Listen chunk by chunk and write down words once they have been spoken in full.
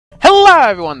Hi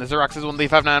everyone, this is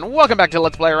Roxas1359. Welcome back to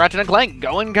Let's Play Ratchet Clank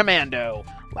Going Commando.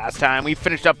 Last time we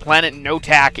finished up planet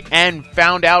Notak and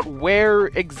found out where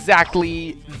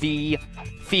exactly the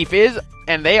thief is,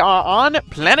 and they are on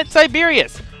planet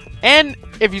Siberius. And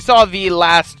if you saw the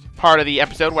last part of the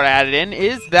episode, what I added in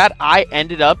is that I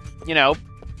ended up,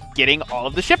 getting all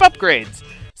of the ship upgrades.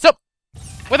 So,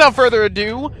 without further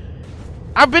ado,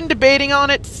 I've been debating on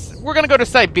it. We're going to go to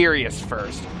Siberius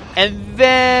first. And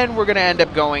then we're going to end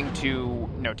up going to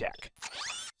Notak.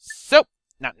 So,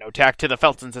 not Notak, to the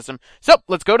Felton system. So,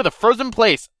 let's go to the frozen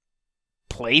base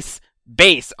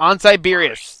on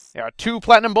Siberius. There are 2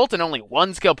 platinum bolts and only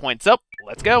 1 skill point. So,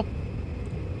 let's go.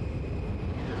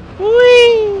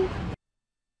 Whee!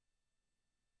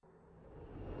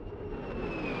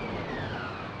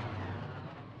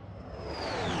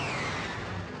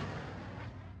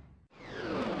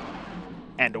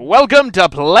 And welcome to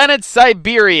planet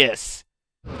Siberius.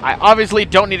 I obviously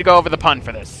don't need to go over the pun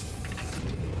for this.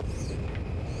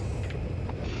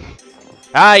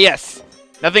 Ah, yes.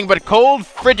 Nothing but cold,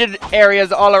 frigid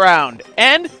areas all around.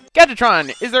 And,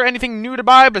 Gadgetron, is there anything new to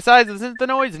buy besides the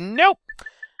Synthanoids? Nope.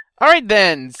 Alright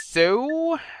then,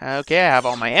 so... Okay, I have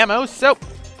all my ammo, so...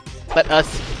 Let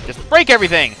us just break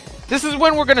everything. This is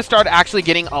when we're going to start actually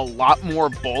getting a lot more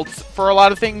bolts for a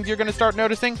lot of things you're going to start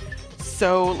noticing.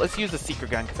 So, let's use the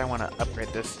secret gun, because I want to upgrade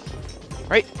this.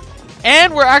 Right?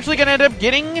 And we're actually going to end up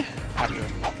getting... after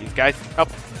these guys. Oh,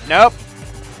 nope.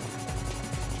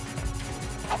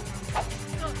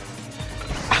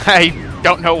 I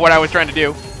don't know what I was trying to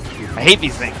do. I hate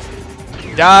these things.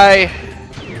 Die.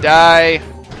 Die.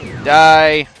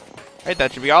 Die. Right,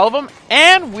 that should be all of them.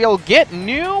 And we'll get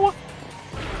new...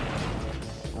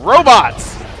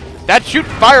 robots! That shoot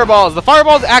fireballs. The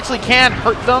fireballs actually can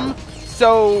hurt them,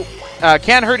 so...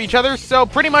 can hurt each other, so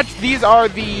pretty much these are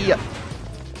the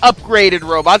upgraded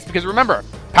robots, because remember,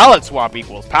 palette swap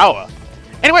equals power.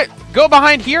 Anyway, go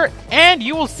behind here, and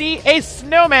you will see a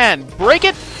snowman. Break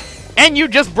it, and you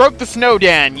just broke the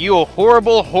snowdan, you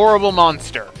horrible, horrible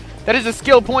monster. That is a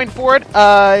skill point for it.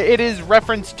 It is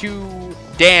reference to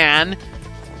Dan.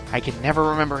 I can never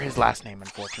remember his last name,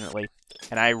 unfortunately.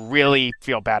 And I really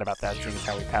feel bad about that, seeing as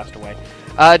how he passed away.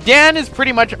 Dan has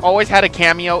pretty much always had a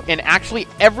cameo in actually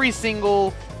every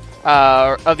single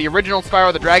of the original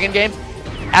Spyro the Dragon games,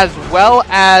 as well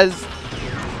as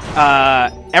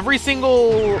every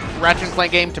single Ratchet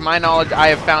Clank game, to my knowledge, I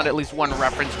have found at least one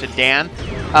reference to Dan.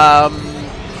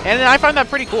 And I find that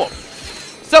pretty cool.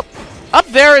 So, up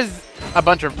there is a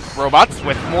bunch of robots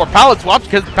with more palette swaps,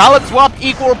 because palette swap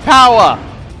equals power.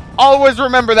 Always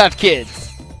remember that, kids.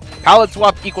 Palette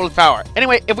swap equals power.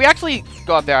 Anyway, if we actually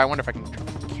go up there, I wonder if I can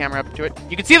turn the camera up to it.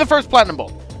 You can see the first platinum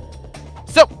bolt.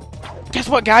 So, guess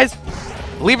what, guys?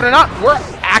 Believe it or not, we're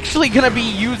actually going to be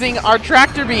using our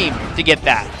tractor beam to get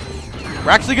that.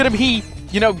 We're actually going to be,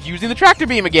 using the tractor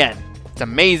beam again. It's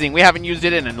amazing. We haven't used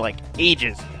it in like,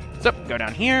 ages. So, go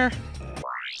down here.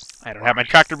 I don't have my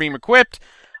tractor beam equipped,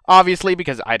 obviously,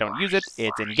 because I don't use it.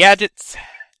 It's in gadgets. There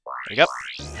you go.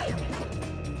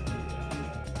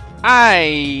 I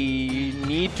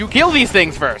need to kill these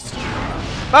things first.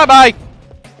 Bye-bye.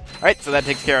 Alright, so that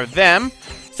takes care of them.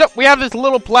 So, we have this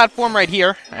little platform right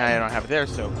here. I don't have it there,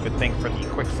 so good thing for the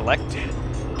quick select.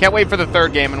 Can't wait for the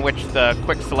third game in which the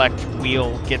quick select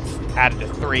wheel gets added to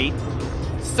 3.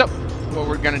 So, what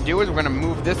we're going to do is we're going to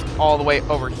move this all the way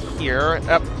over here.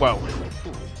 Whoa.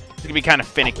 It's going to be kind of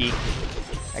finicky.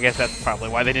 I guess that's probably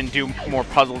why they didn't do more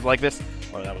puzzles like this.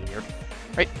 Oh, that was weird.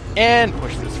 Right, and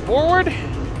push this forward.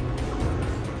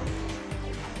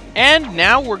 And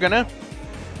now we're going to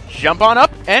jump on up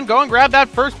and go and grab that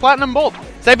first platinum bolt.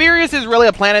 Siberius is really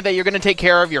a planet that you're going to take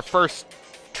care of your first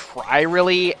try,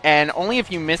 really. And only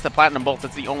if you miss the platinum bolts,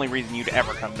 that's the only reason you'd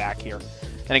ever come back here.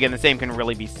 And again, the same can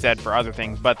really be said for other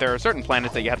things. But there are certain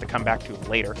planets that you have to come back to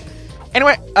later.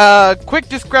 Anyway, quick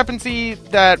discrepancy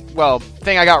that,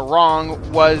 thing I got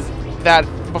wrong was that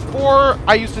before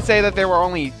I used to say that there were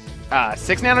only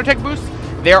 6 nanotech boosts.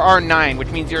 There are 9, which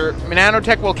means your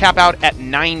nanotech will cap out at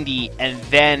 90, and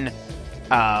then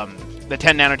the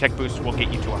 10 nanotech boost will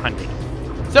get you to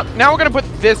 100. So now we're going to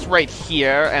put this right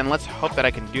here, and let's hope that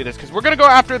I can do this, because we're going to go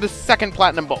after the second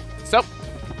platinum bolt. So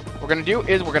what we're going to do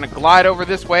is we're going to glide over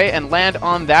this way and land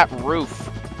on that roof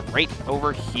right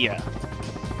over here.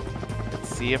 Let's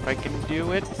see if I can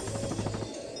do it.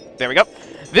 There we go.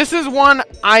 This is one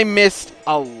I missed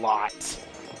a lot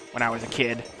when I was a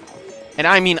kid. And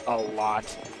I mean a lot.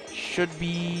 Should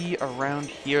be around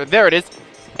here. There it is.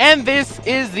 And this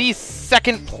is the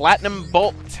second platinum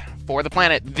bolt for the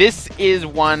planet. This is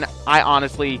one I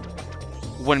honestly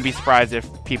wouldn't be surprised if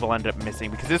people end up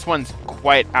missing, because this one's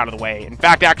quite out of the way. In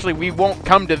fact, actually, we won't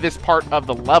come to this part of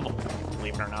the level,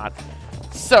 believe it or not.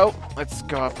 So, let's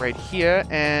go up right here,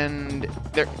 and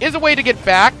there is a way to get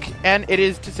back, and it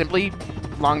is to simply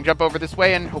long jump over this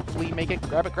way and hopefully make it.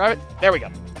 Grab it. There we go.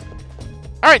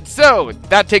 Alright, so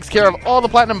that takes care of all the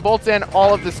platinum bolts and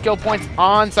all of the skill points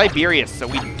on Siberius, so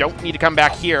we don't need to come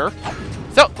back here.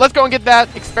 So, let's go and get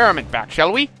that experiment back,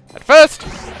 shall we? But first,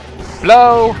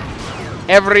 blow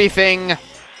everything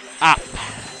up.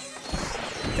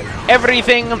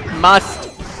 Everything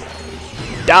must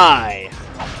die.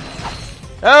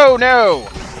 Oh no!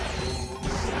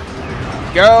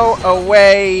 Go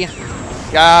away.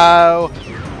 Go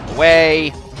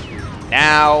away.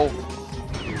 Now.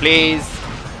 Please.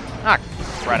 Ah,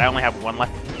 crud, I only have one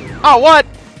left. Oh, what?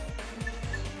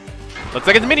 Looks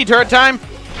like it's mini turret time.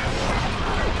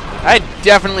 I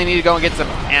definitely need to go and get some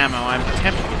ammo. I'm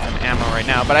tempted to get some ammo right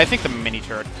now, but I think the mini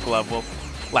turret glove will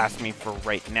last me for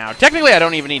right now. Technically, I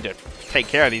don't even need to take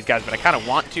care of these guys, but I kind of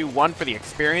want to. One, for the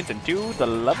experience, and two, the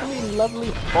lovely,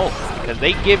 lovely bolts, because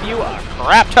they give you a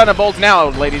crap ton of bolts now,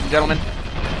 ladies and gentlemen.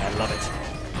 I love it.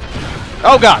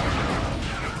 Oh, God.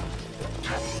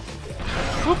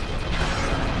 Whoop.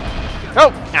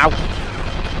 Oh,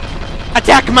 ow.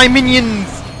 Attack my minions!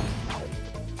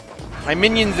 My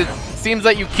minions, it seems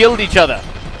like you killed each other.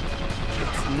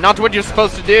 It's not what you're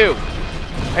supposed to do.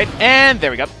 Right, and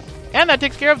there we go. And that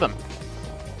takes care of them.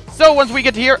 So once we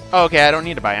get to here, okay, I don't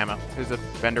need to buy ammo. There's a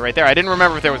vendor right there. I didn't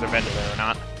remember if there was a vendor there or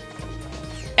not.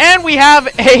 And we have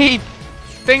a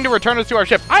thing to return us to our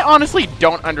ship. I honestly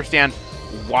don't understand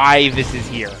why this is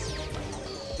here.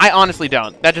 I honestly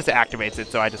don't. That just activates it,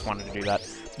 so I just wanted to do that.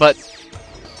 But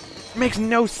it makes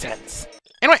no sense.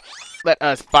 Anyway, let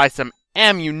us buy some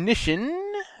ammunition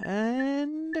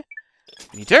and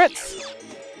mini turrets.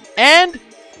 And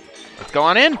let's go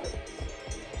on in.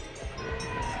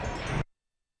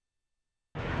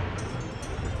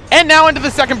 And now into the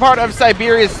second part of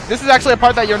Siberius. This is actually a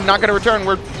part that you're not going to return.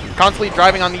 We're constantly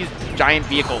driving on these giant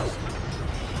vehicles,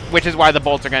 which is why the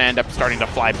bolts are going to end up starting to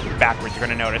fly backwards, you're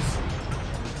going to notice.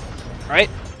 All right,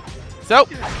 so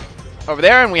over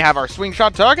there, and we have our swing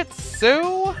shot targets.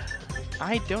 So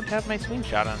I don't have my swing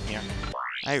shot on here.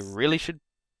 I really should.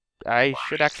 I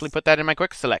should actually put that in my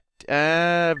quick select.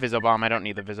 Visobomb. I don't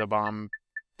need the Visobomb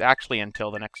actually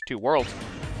until the next two worlds.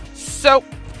 So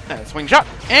swing shot,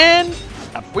 and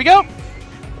up we go.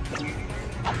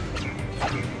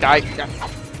 Die.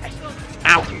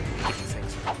 Ow.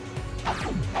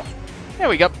 There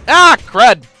we go. Ah,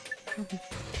 crud.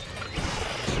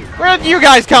 Where did you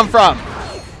guys come from?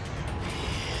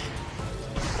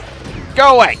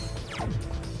 Go away.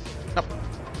 No.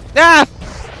 Ah!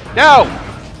 No!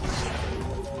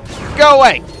 Go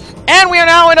away. And we are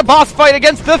now in a boss fight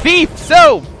against the thief.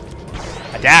 So,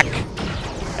 attack.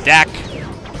 Attack.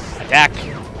 Attack.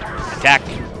 Attack.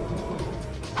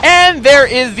 And there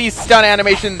is the stun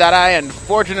animation that I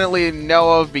unfortunately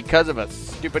know of because of a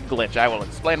stupid glitch. I will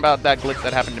explain about that glitch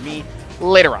that happened to me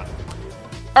later on.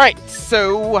 Alright,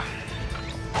 so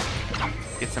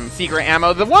get some Seeker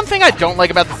ammo. The one thing I don't like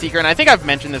about the Seeker, and I think I've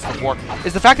mentioned this before,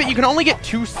 is the fact that you can only get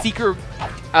 2 Seeker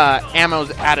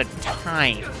ammos at a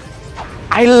time.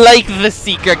 I like the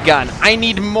Seeker gun. I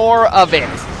need more of it,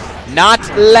 not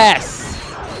less.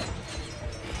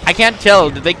 I can't tell.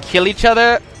 Did they kill each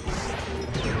other?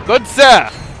 Good sir.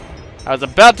 I was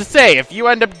about to say, if you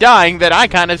end up dying, then I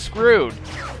kind of screwed.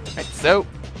 Alright, so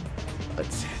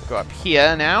let's go up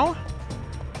here now.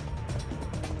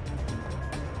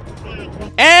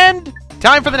 And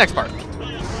time for the next part.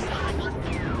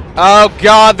 Oh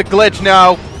god, the glitch,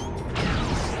 no.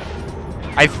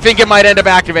 I think it might end up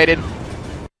activated.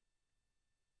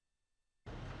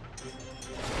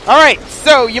 Alright,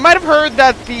 so you might have heard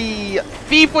that the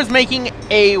thief was making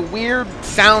a weird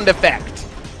sound effect.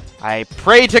 I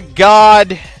pray to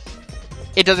God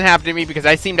it doesn't happen to me because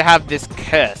I seem to have this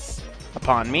curse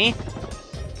upon me.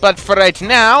 But for right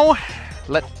now,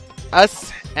 let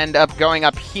us end up going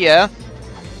up here.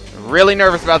 Really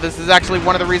nervous about this. This is actually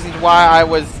one of the reasons why I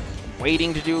was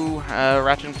waiting to do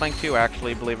Ratchet Clank 2,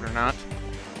 actually, believe it or not.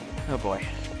 Oh boy.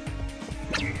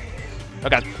 Oh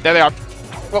god, there they are.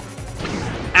 Whoa.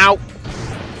 Ow.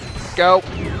 Go.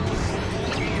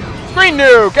 Screen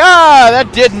nuke! Ah,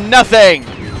 that did nothing!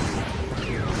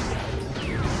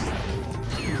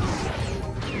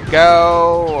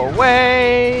 Go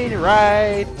away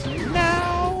right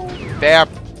now. There.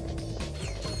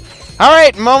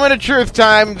 Alright, moment of truth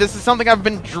time. This is something I've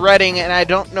been dreading, and I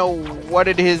don't know what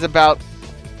it is about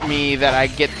me that I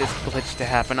get this glitch to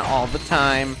happen all the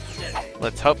time.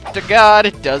 Let's hope to God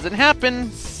it doesn't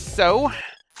happen. So,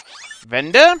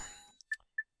 vendor,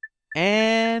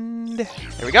 And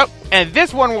there we go. And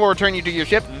this one will return you to your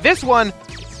ship. This one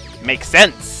makes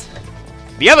sense.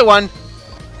 The other one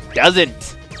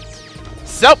doesn't.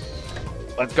 So,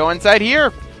 let's go inside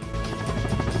here.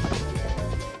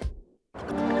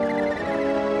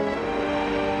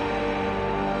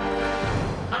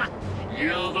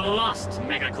 You've lost,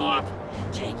 Megacorp.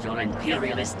 Take your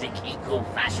imperialistic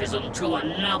eco-fascism to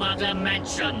another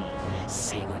dimension.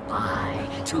 Say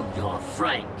goodbye to your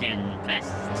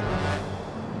Franken-pest.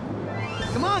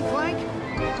 Come on, Clank!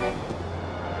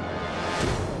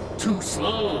 Too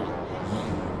slow, you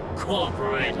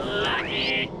corporate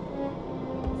lackey.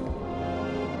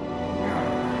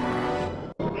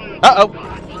 Uh-oh.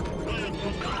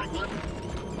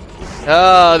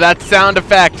 Oh, that sound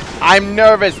effect. I'm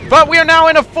nervous. But we are now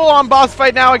in a full-on boss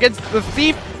fight now against the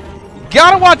Thief.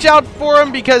 Gotta watch out for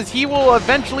him because he will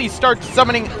eventually start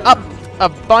summoning up a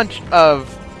bunch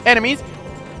of enemies.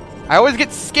 I always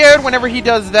get scared whenever he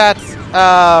does that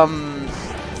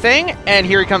thing. And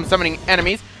here he comes summoning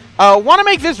enemies. Want to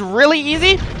make this really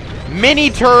easy? Mini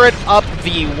turret up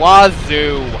the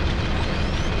wazoo.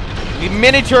 The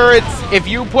mini turrets, if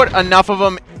you put enough of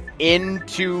them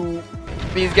into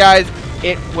these guys,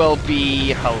 it will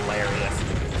be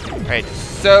hilarious. Alright,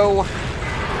 so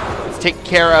let's take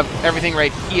care of everything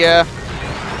right here.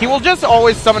 He will just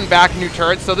always summon back new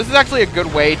turrets, so this is actually a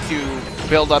good way to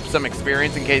build up some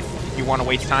experience in case you want to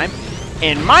waste time.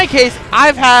 In my case,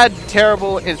 I've had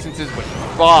terrible instances with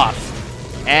boss,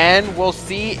 and we'll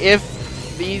see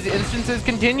if these instances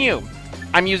continue.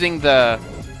 I'm using the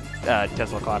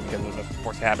Tesla clock because of the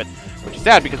force of habit, which is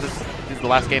sad because this is the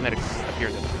last game that it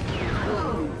appears in.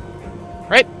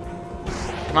 Right?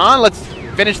 Come on, let's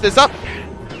finish this up.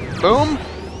 Boom.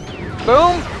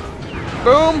 Boom.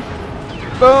 Boom.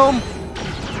 Boom.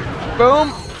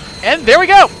 Boom. And there we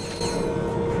go.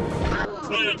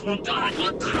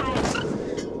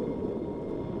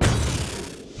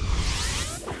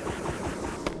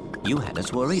 You had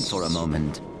us worried for a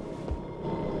moment.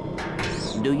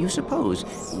 Do you suppose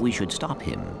we should stop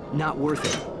him? Not worth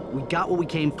it. We got what we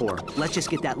came for. Let's just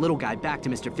get that little guy back to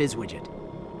Mr. Fizzwidget.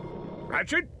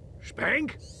 Ratchet?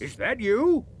 Spank? Is that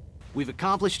you? We've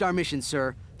accomplished our mission,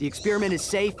 sir. The experiment is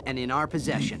safe and in our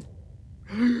possession.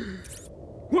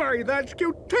 Why, that's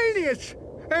cutaneous!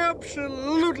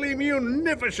 Absolutely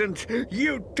munificent!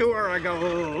 You two are a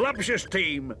galuptious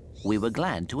team! We were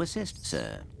glad to assist,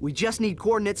 sir. We just need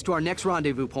coordinates to our next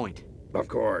rendezvous point. Of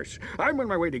course. I'm on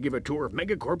my way to give a tour of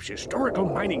Megacorp's historical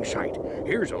mining site.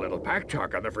 Here's a little pack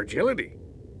talk on the fragility.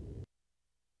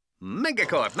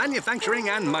 Megacorp Manufacturing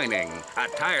and Mining, a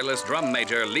tireless drum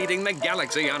major leading the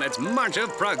galaxy on its march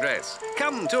of progress.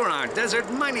 Come tour our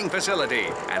desert mining facility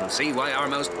and see why our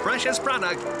most precious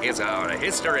product is our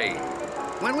history.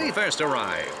 When we first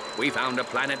arrived, we found a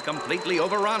planet completely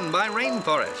overrun by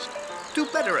rainforest. To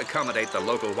better accommodate the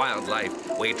local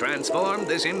wildlife, we transformed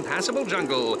this impassable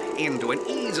jungle into an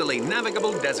easily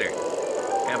navigable desert.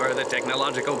 Ever the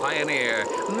technological pioneer,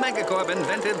 Megacorp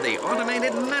invented the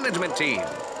automated management team,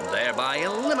 thereby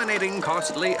eliminating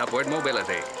costly upward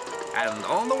mobility, and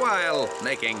all the while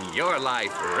making your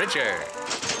life richer.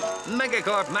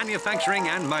 Megacorp Manufacturing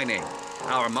and Mining.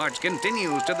 Our march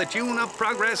continues to the tune of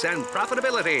progress and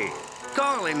profitability.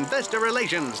 Call Investor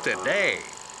Relations today.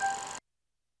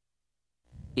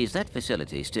 Is that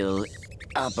facility still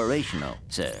operational,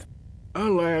 sir?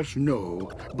 Alas,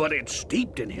 no. But it's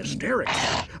steeped in hysterics.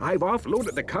 I've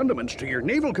offloaded the condiments to your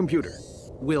naval computer.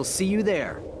 We'll see you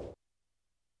there.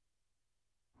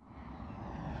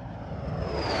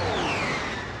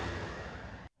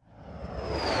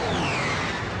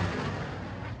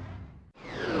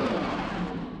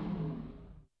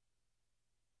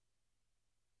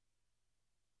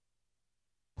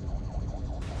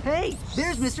 Hey,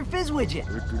 there's Mr. Fizzwidget.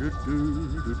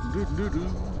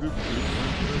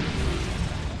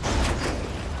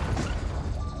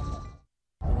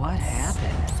 What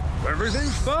happened?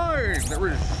 Everything's fine. There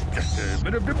was just a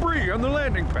bit of debris on the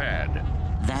landing pad.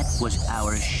 That was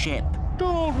our ship.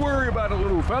 Don't worry about it,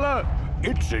 little fella.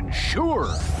 It's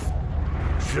insured.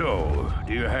 So,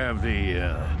 do you have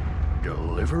the,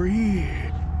 delivery?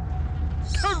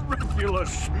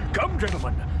 Terrifulous! Come,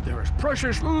 gentlemen. There is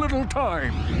precious little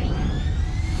time.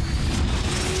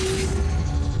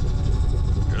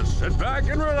 Just sit back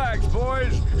and relax,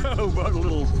 boys. How about a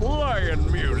little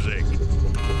flying music?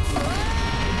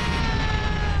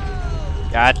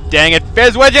 God dang it,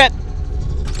 Fizzwidget!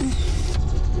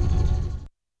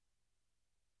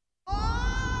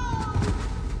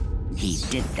 He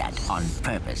did that on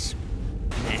purpose.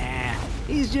 Nah,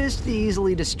 he's just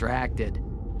easily distracted.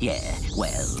 Yeah,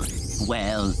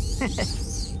 well...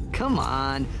 come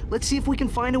on. Let's see if we can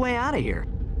find a way out of here.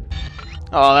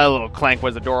 Oh, that little Clank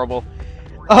was adorable.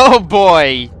 Oh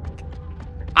boy.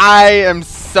 I am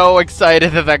so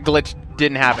excited that that glitch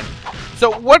didn't happen.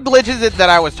 So what glitch is it that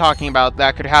I was talking about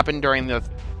that could happen during the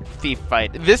thief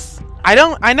fight?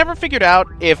 I never figured out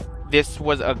if this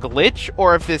was a glitch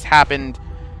or if this happened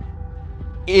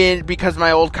because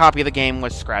my old copy of the game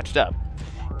was scratched up.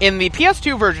 In the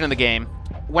PS2 version of the game,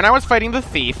 when I was fighting the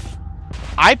thief,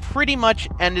 I pretty much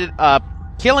ended up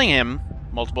killing him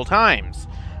multiple times.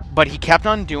 But he kept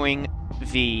on doing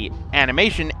the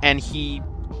animation, and he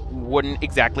wouldn't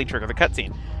exactly trigger the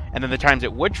cutscene. And then the times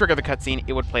it would trigger the cutscene,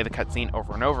 it would play the cutscene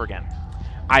over and over again.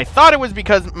 I thought it was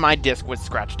because my disc was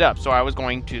scratched up, so I was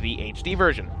going to the HD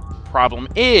version. Problem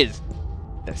is,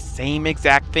 the same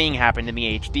exact thing happened in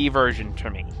the HD version to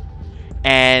me.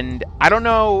 And I don't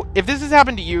know if this has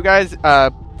happened to you guys.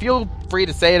 Feel free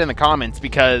to say it in the comments,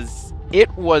 because it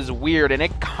was weird and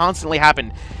it constantly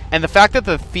happened. And the fact that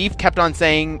the thief kept on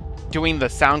doing the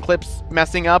sound clips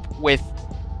messing up with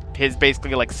his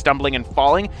basically like stumbling and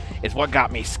falling is what got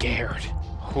me scared.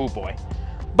 Oh boy.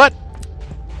 But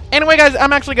anyway, guys,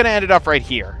 I'm actually going to end it off right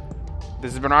here.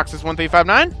 This has been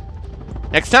Roxas1359.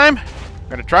 Next time, we're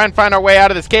going to try and find our way out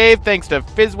of this cave thanks to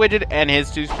Fizzwidget and his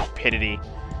stupidity.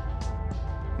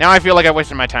 Now I feel like I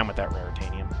wasted my time with that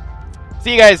Raritanium.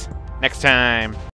 See you guys next time.